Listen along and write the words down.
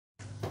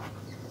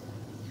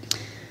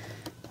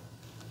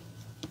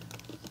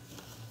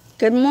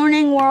Good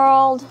morning,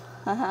 world.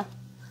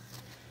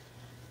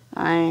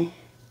 I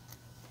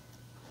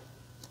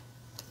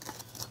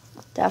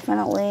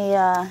definitely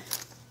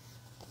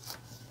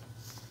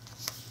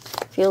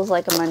feels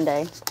like a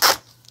Monday.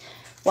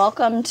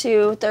 Welcome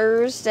to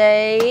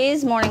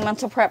Thursday's morning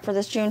mental prep for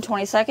this June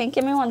 22nd.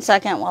 Give me 1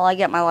 second while I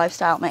get my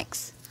lifestyle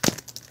mix.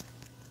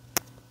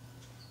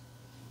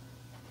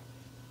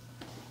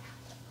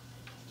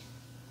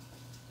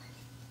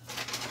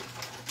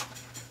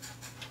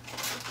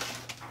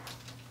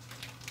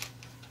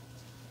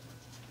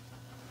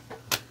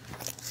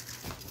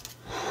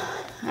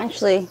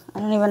 Actually, I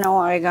don't even know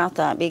where I got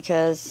that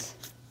because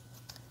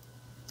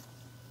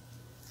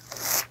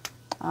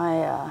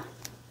I'm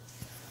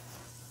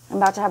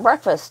about to have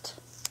breakfast.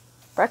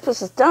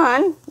 Breakfast is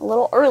done, a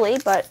little early,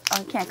 but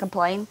I can't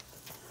complain.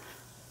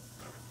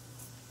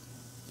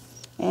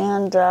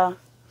 And so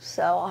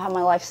I'll have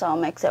my lifestyle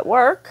mix at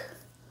work.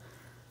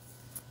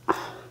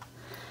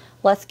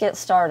 Let's get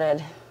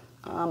started.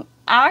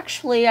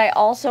 Actually, I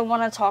also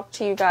want to talk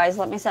to you guys.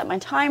 Let me set my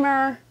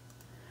timer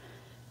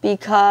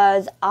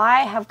because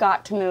I have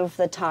got to move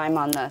the time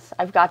on this.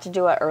 I've got to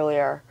do it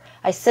earlier.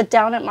 I sit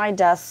down at my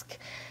desk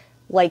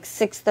like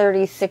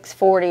 6:30,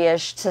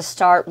 6:40-ish to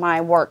start my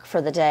work for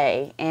the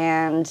day.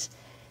 And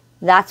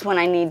that's when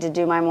I need to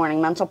do my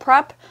morning mental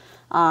prep.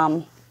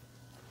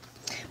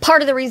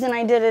 Part of the reason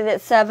I did it at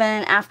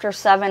 7, after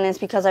 7, is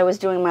because I was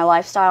doing my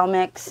lifestyle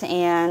mix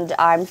and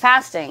I'm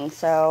fasting,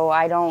 so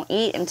I don't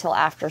eat until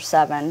after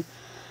 7.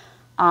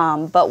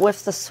 But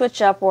with the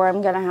switch up where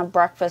I'm going to have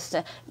breakfast,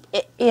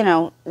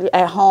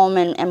 at home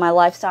and my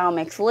lifestyle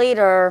mix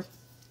later,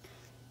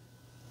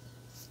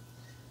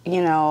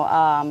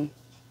 I've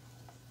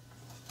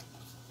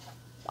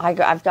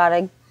got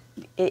to,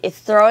 it's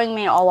throwing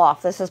me all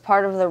off. This is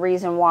part of the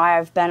reason why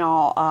I've been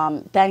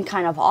been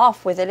kind of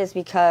off with it, is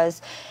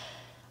because,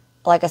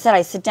 like I said,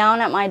 I sit down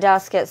at my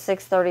desk at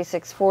 6:30,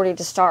 6:40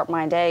 to start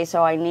my day,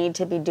 so I need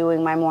to be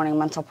doing my morning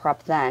mental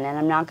prep then. And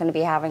I'm not going to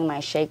be having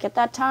my shake at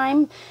that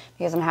time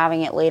because I'm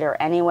having it later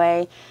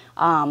anyway.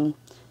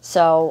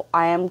 So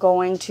I am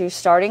going to,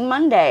 starting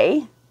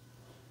Monday,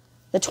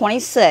 the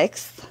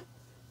 26th,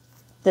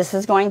 this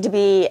is going to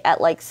be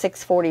at like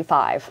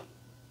 6:45.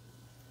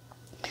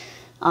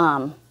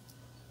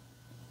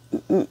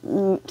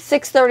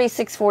 6:30,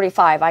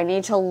 6:45. I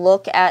need to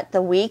look at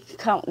the week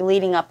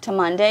leading up to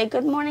Monday.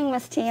 Good morning,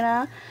 Miss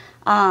Tina.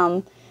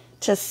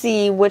 To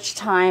see which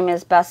time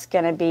is best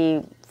going to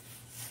be,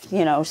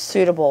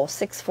 suitable.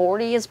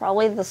 6:40 is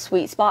probably the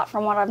sweet spot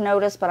from what I've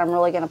noticed, but I'm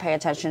really going to pay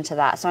attention to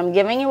that. So I'm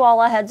giving you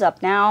all a heads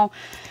up now.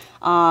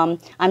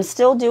 I'm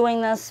still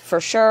doing this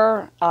for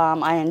sure.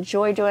 I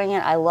enjoy doing it.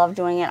 I love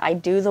doing it. I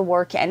do the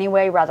work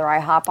anyway, whether I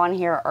hop on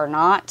here or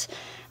not.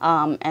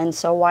 And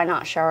so why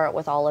not share it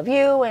with all of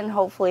you, and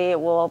hopefully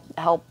it will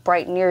help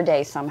brighten your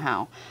day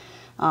somehow.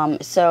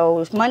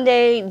 So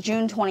Monday,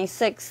 June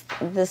 26th,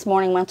 this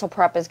morning mental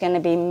prep is going to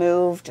be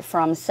moved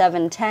from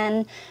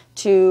 7:10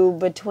 to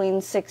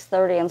between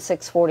 6:30 and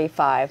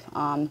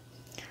 6:45.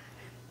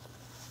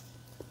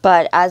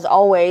 But as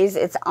always,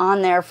 it's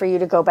on there for you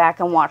to go back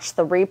and watch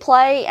the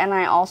replay, and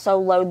I also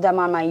load them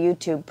on my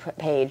YouTube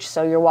page,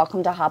 so you're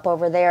welcome to hop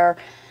over there.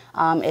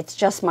 It's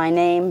just my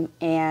name,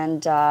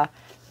 and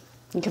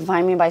you can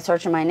find me by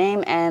searching my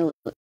name, and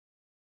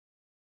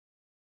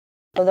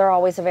they're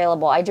always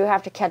available. I do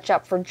have to catch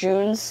up for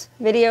June's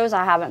videos.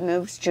 I haven't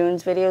moved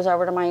June's videos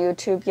over to my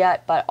YouTube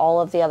yet, but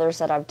all of the others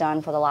that I've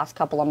done for the last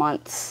couple of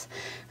months,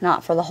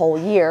 not for the whole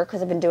year,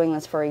 because I've been doing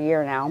this for a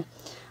year now,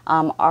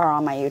 are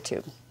on my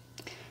YouTube.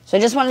 So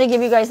I just wanted to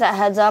give you guys that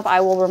heads up.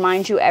 I will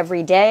remind you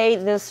every day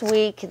this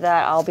week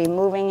that I'll be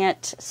moving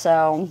it.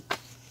 So,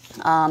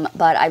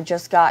 but I've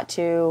just got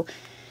to,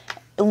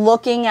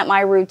 looking at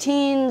my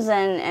routines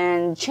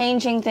and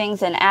changing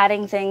things and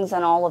adding things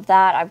and all of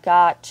that, I've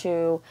got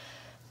to,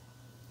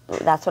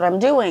 that's what I'm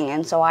doing.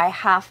 And so I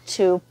have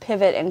to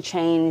pivot and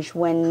change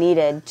when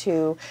needed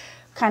to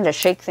kind of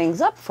shake things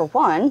up, for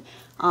one.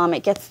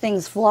 It gets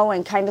things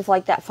flowing, kind of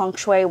like that feng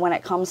shui when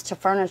it comes to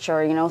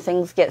furniture.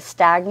 Things get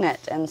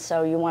stagnant, and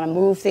so you want to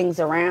move things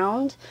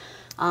around.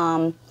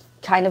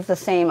 Kind of the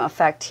same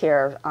effect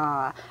here.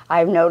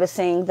 I'm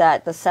noticing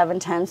that the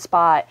 7:10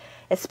 spot,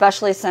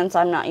 especially since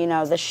I'm not,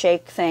 the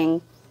shake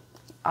thing,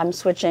 I'm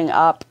switching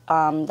up.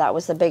 That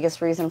was the biggest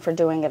reason for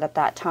doing it at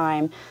that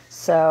time.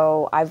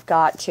 So I've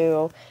got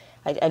to,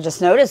 I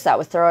just noticed that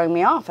was throwing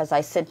me off. As I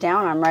sit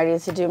down, I'm ready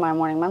to do my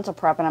morning mental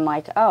prep, and I'm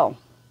like, oh,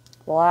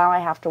 well, now I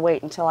have to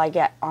wait until I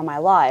get on my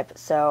live.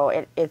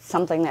 So it's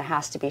something that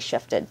has to be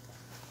shifted.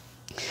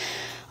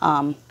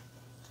 All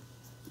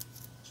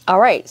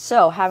right,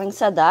 so having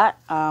said that,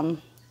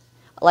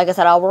 like I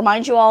said, I'll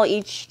remind you all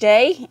each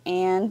day,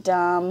 and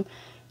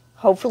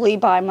hopefully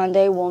by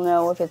Monday we'll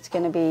know if it's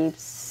going to be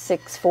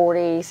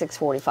 6:40,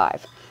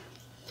 6:45.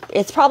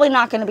 It's probably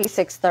not going to be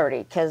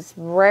 6:30, because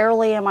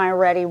rarely am I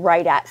ready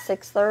right at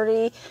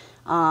 6:30.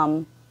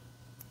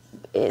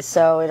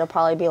 So it'll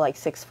probably be like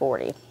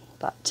 6:40.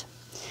 But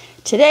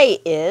today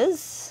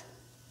is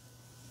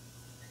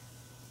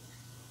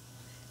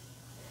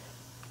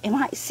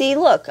See,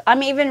 look,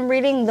 I'm even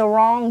reading the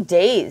wrong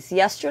days.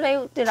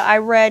 Yesterday, I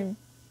read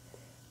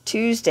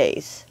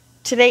Tuesdays.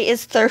 Today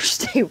is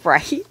Thursday,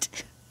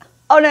 right?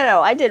 Oh,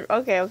 no, I did.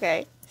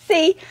 Okay.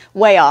 See?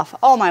 Way off.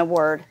 Oh, my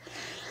word.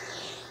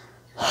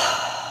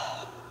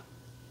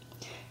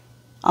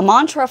 A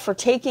mantra for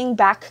taking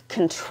back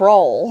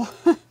control.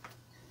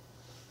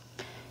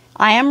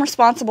 I am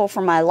responsible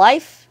for my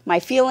life, my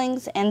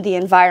feelings, and the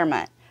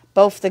environment,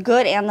 both the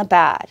good and the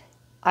bad.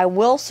 I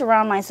will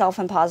surround myself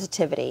in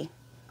positivity.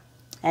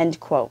 End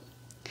quote.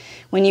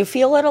 When you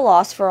feel at a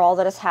loss for all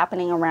that is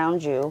happening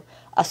around you,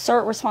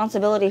 assert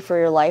responsibility for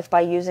your life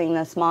by using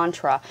this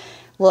mantra.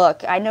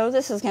 Look, I know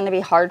this is going to be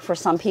hard for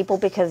some people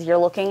because you're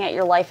looking at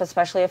your life,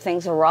 especially if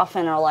things are rough,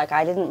 and are like,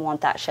 I didn't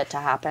want that shit to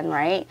happen,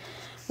 right?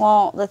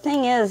 Well, the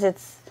thing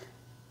is,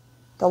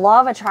 the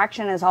law of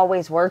attraction is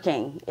always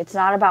working. It's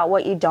not about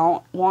what you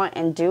don't want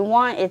and do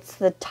want. It's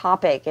the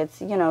topic. It's,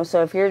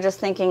 so if you're just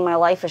thinking my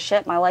life is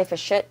shit,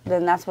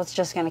 then that's what's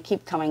just going to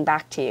keep coming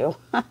back to you.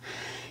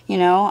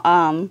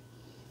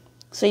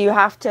 So you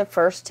have to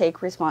first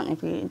take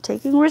responsibility.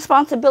 Taking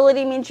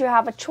responsibility means you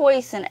have a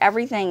choice in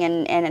everything,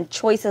 and a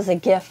choice is a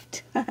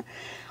gift.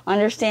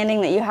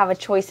 Understanding that you have a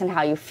choice in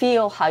how you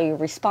feel, how you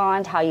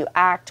respond, how you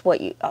act,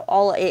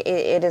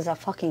 it is a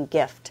fucking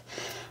gift.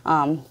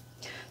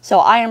 So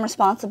I am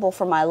responsible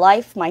for my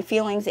life, my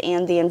feelings,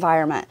 and the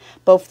environment,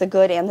 both the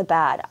good and the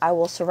bad. I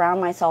will surround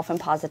myself in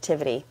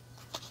positivity.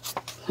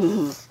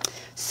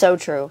 So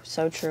true,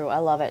 so true. I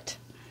love it.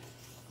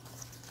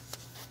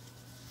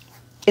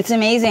 It's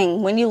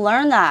amazing when you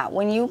learn that,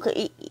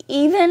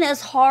 even as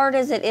hard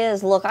as it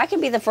is, look, I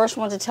can be the first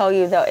one to tell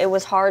you that it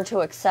was hard to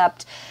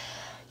accept,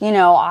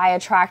 I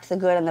attract the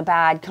good and the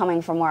bad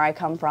coming from where I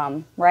come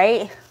from,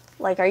 right?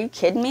 Like, are you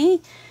kidding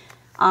me?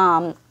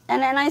 And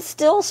I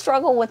still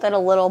struggle with it a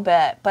little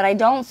bit, but I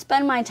don't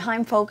spend my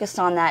time focused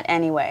on that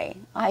anyway.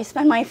 I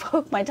spend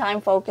my time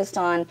focused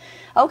on,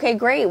 okay,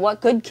 great, what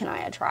good can I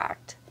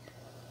attract?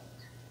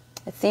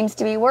 It seems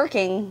to be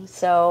working,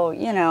 so,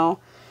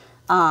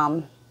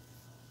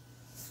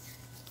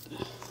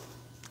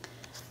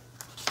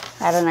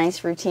 I had a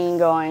nice routine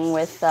going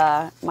with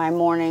my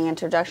morning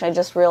introduction. I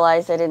just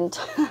realized I didn't...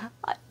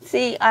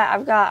 See,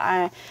 I've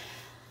got...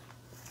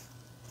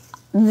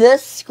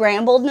 This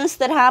scrambledness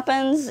that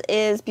happens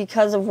is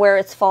because of where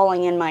it's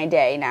falling in my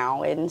day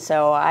now. And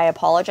so I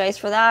apologize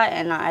for that.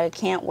 And I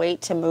can't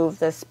wait to move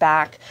this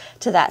back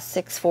to that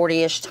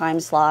 6:40-ish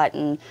time slot.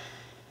 And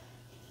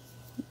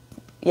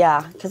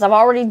yeah, because I've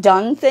already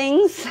done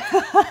things.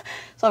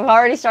 So I've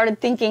already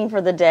started thinking for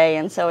the day,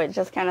 and so it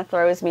just kind of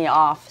throws me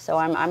off. So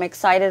I'm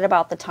excited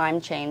about the time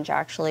change,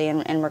 actually,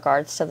 in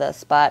regards to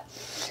this. But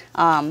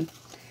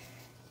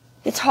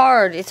it's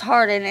hard,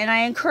 and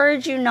I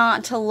encourage you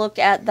not to look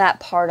at that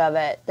part of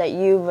it, that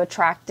you've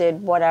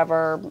attracted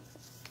whatever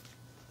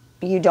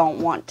you don't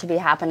want to be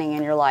happening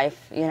in your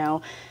life,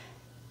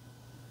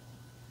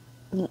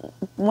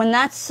 When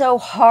that's so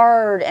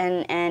hard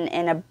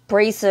and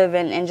abrasive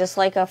and just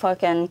like a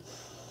fucking...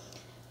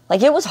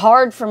 Like, it was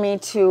hard for me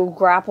to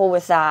grapple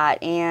with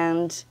that,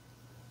 and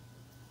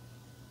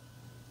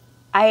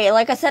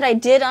like I said, I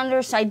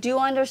do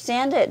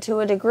understand it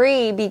to a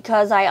degree,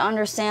 because I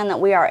understand that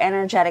we are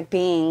energetic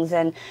beings,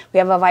 and we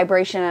have a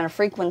vibration and a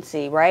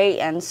frequency, right?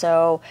 And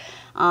so,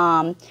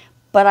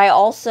 but I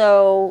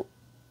also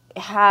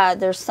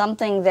there's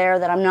something there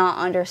that I'm not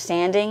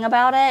understanding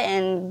about it,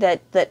 and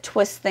that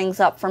twists things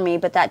up for me,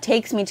 but that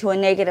takes me to a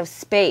negative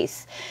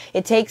space.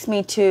 It takes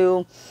me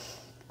to...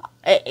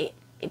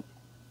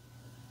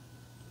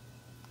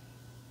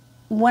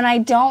 When I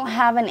don't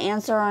have an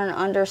answer or an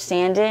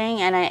understanding,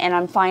 and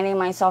I'm finding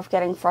myself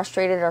getting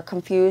frustrated or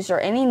confused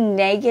or any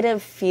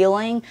negative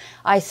feeling,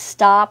 I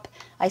step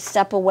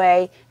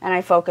away, and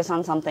I focus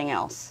on something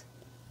else.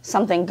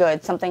 Something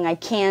good, something I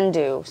can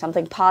do,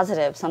 something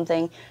positive,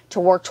 something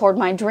to work toward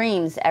my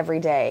dreams every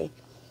day.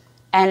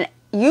 And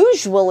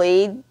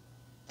usually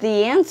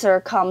the answer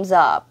comes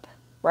up,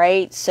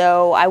 right?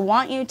 So I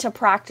want you to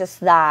practice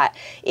that.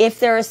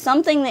 If there is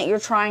something that you're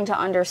trying to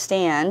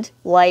understand,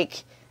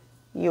 like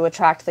you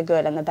attract the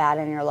good and the bad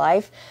in your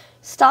life,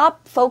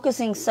 stop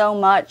focusing so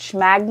much,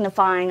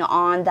 magnifying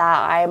on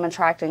that I am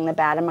attracting the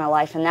bad in my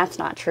life, and that's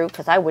not true,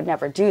 because I would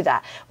never do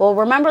that. Well,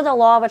 remember, the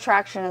law of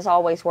attraction is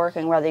always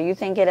working, whether you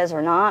think it is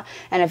or not.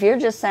 And if you're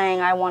just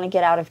saying, I want to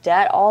get out of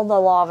debt, all the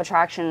law of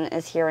attraction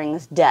is hearing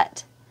is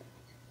debt.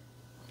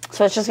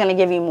 So it's just going to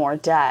give you more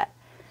debt.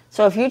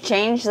 So if you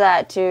change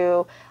that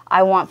to,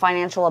 I want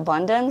financial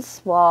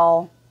abundance,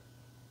 well,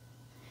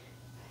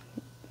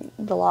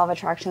 the law of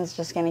attraction is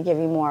just going to give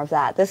you more of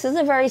that. This is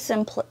a very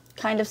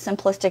kind of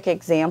simplistic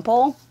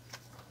example.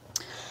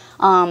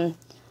 But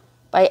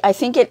I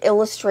think it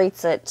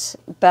illustrates it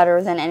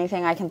better than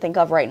anything I can think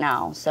of right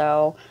now.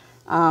 So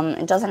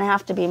it doesn't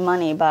have to be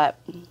money, but...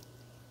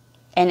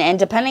 And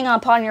depending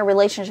upon your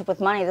relationship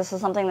with money, this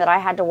is something that I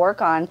had to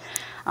work on,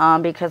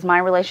 because my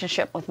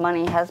relationship with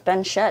money has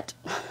been shit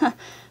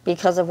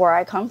because of where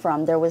I come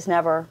from. There was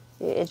never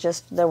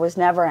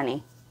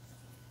any.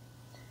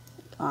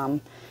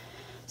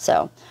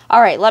 So,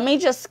 all right, let me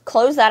just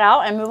close that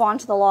out and move on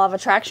to the law of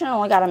attraction. I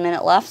only got a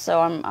minute left,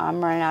 so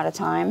I'm running out of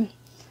time.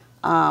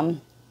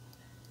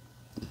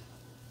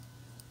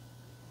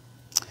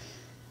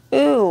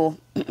 Ooh,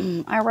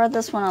 I read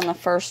this one on the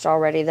first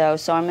already, though,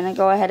 so I'm going to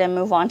go ahead and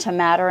move on to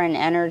matter and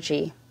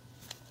energy.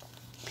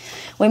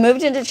 We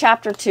moved into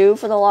chapter 2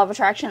 for the law of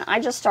attraction.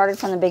 I just started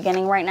from the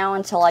beginning right now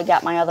until I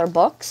get my other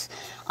books.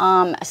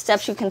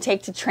 Steps you can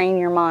take to train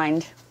your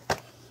mind.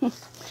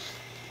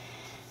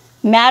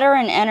 Matter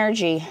and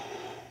energy.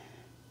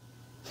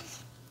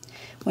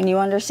 When you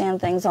understand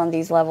things on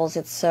these levels,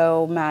 it's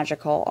so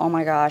magical. Oh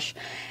my gosh.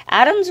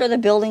 Atoms are the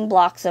building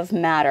blocks of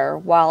matter,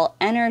 while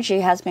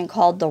energy has been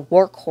called the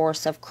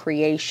workhorse of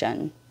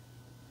creation.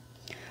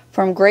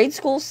 From grade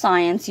school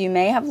science, you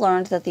may have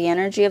learned that the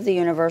energy of the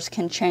universe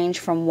can change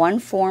from one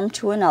form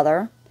to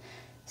another,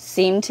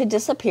 seem to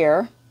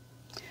disappear,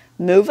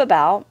 move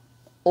about,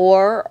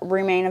 or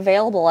remain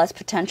available as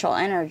potential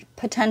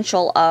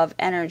of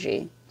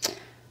energy.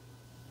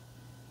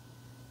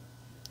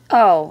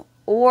 Oh,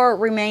 or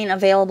remain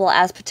available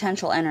as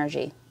potential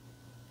energy.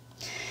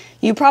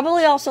 You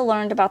probably also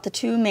learned about the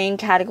two main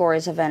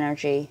categories of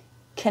energy: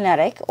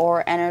 kinetic,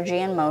 or energy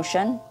in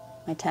motion.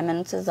 My 10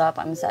 minutes is up.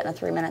 I'm setting a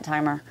 3-minute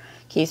timer.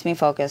 Keeps me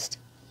focused.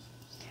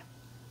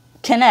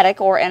 Kinetic,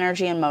 or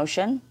energy in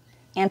motion,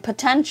 and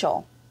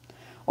potential,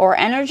 or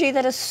energy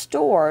that is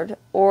stored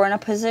or in a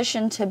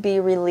position to be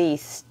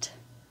released.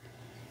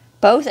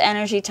 Both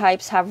energy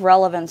types have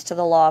relevance to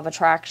the law of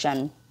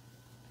attraction.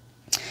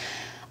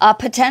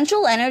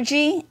 Potential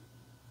energy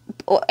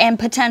and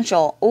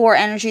potential, or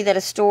energy that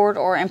is stored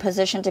or in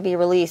position to be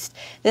released.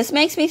 This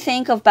makes me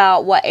think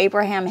about what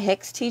Abraham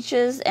Hicks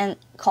teaches and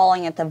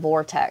calling it the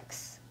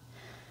vortex.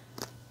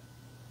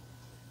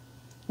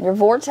 Your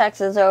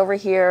vortex is over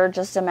here.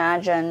 Just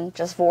imagine,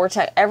 just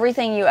vortex,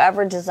 everything you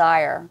ever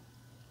desire.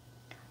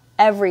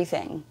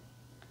 Everything.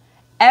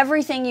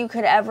 Everything you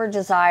could ever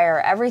desire,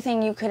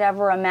 everything you could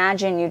ever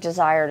imagine you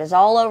desired is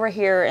all over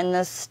here in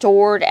this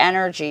stored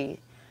energy,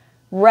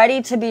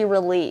 ready to be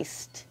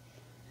released.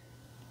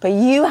 But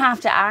you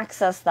have to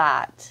access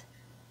that.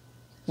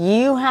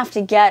 You have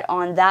to get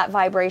on that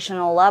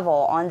vibrational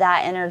level, on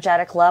that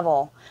energetic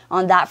level,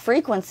 on that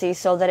frequency,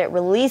 so that it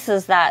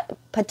releases that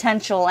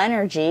potential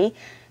energy,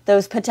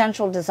 those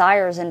potential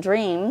desires and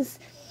dreams,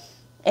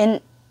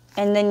 and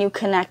then you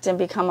connect and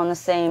become on the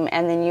same,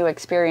 and then you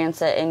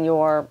experience it in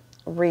your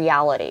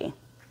reality.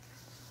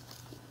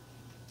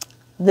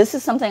 This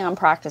is something I'm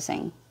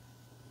practicing.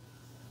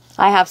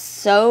 I have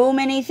so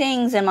many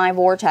things in my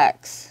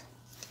vortex.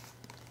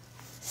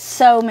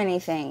 So many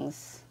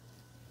things.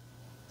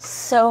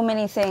 So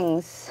many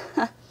things.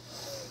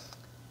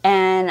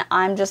 And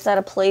I'm just at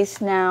a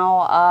place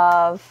now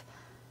of,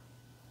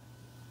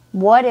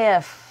 what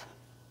if?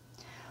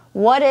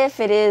 What if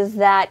it is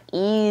that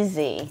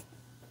easy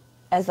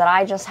as that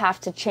I just have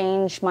to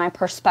change my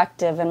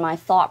perspective and my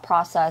thought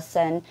process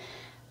and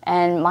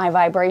my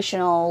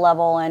vibrational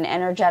level and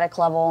energetic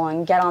level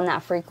and get on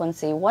that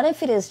frequency? What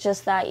if it is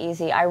just that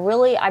easy?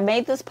 I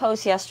made this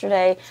post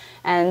yesterday,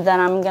 and then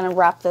I'm going to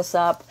wrap this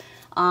up.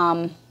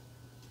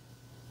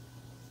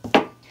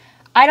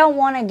 I don't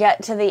want to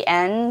get to the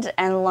end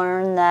and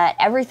learn that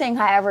everything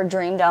I ever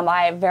dreamed of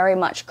I very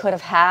much could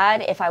have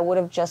had if I would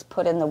have just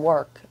put in the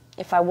work.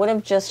 If I would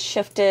have just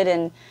shifted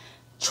and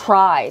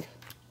tried.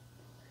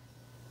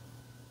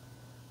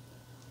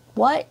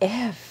 What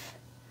if?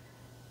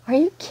 Are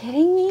you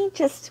kidding me?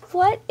 Just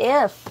what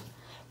if?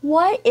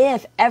 What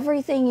if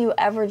everything you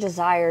ever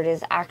desired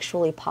is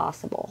actually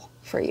possible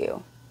for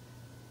you?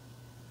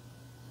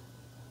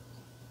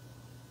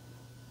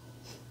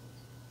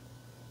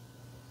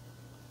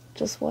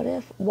 Just what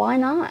if? Why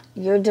not?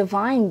 You're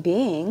divine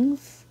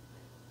beings.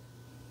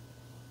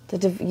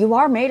 You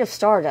are made of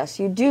stardust.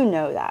 You do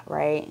know that,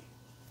 right?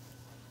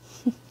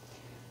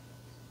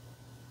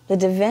 The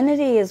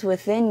divinity is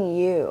within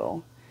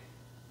you.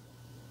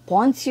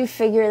 Once you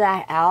figure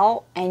that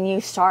out and you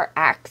start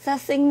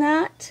accessing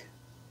that,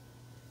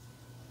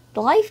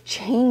 life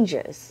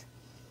changes.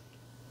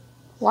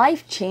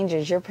 Life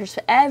changes. Your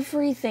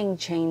everything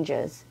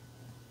changes.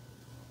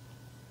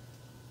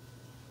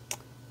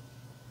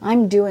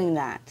 I'm doing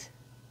that.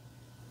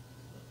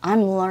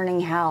 I'm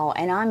learning how,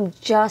 and I'm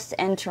just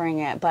entering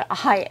it, but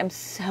I am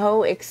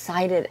so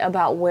excited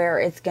about where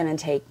it's going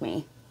to take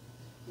me.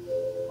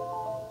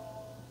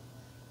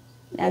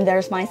 And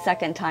there's my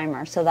second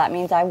timer, so that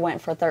means I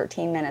went for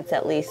 13 minutes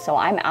at least. So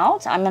I'm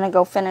out. I'm going to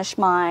go finish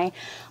my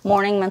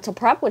morning mental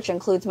prep, which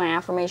includes my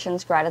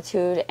affirmations,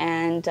 gratitude,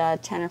 and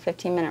 10 or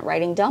 15 minute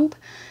writing dump.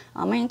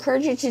 I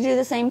encourage you to do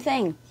the same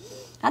thing.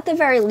 At the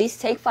very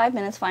least, take 5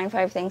 minutes, find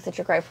 5 things that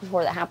you're grateful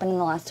for that happened in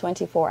the last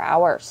 24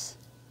 hours.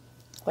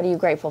 What are you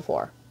grateful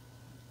for?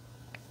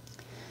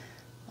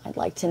 I'd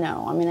like to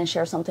know. I'm going to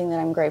share something that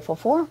I'm grateful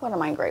for. What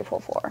am I grateful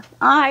for?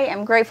 I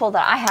am grateful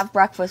that I have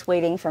breakfast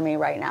waiting for me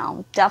right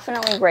now.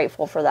 Definitely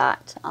grateful for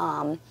that.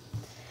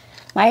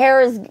 My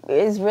hair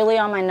is really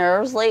on my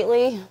nerves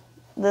lately.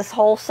 This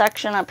whole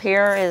section up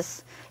here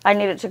is, I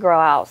need it to grow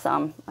out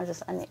some.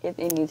 It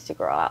needs to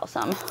grow out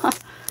some.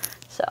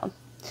 So,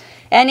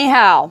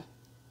 Anyhow,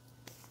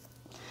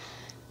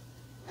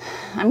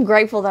 I'm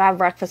grateful that I have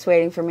breakfast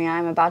waiting for me.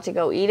 I'm about to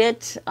go eat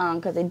it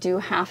because I do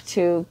have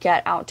to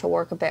get out to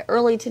work a bit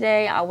early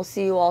today. I will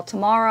see you all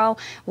tomorrow.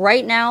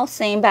 Right now,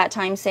 same bat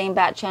time, same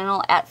bat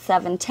channel at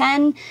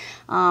 7:10.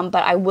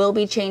 But I will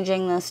be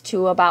changing this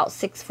to about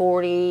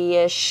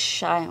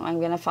 6:40-ish. I'm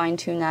going to fine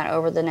tune that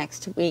over the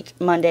next week,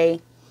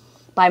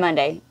 by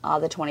Monday,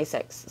 the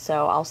 26th.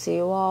 So I'll see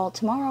you all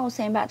tomorrow.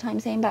 Same bat time,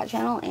 same bat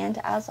channel. And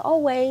as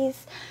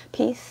always,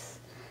 peace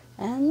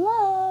and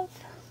love.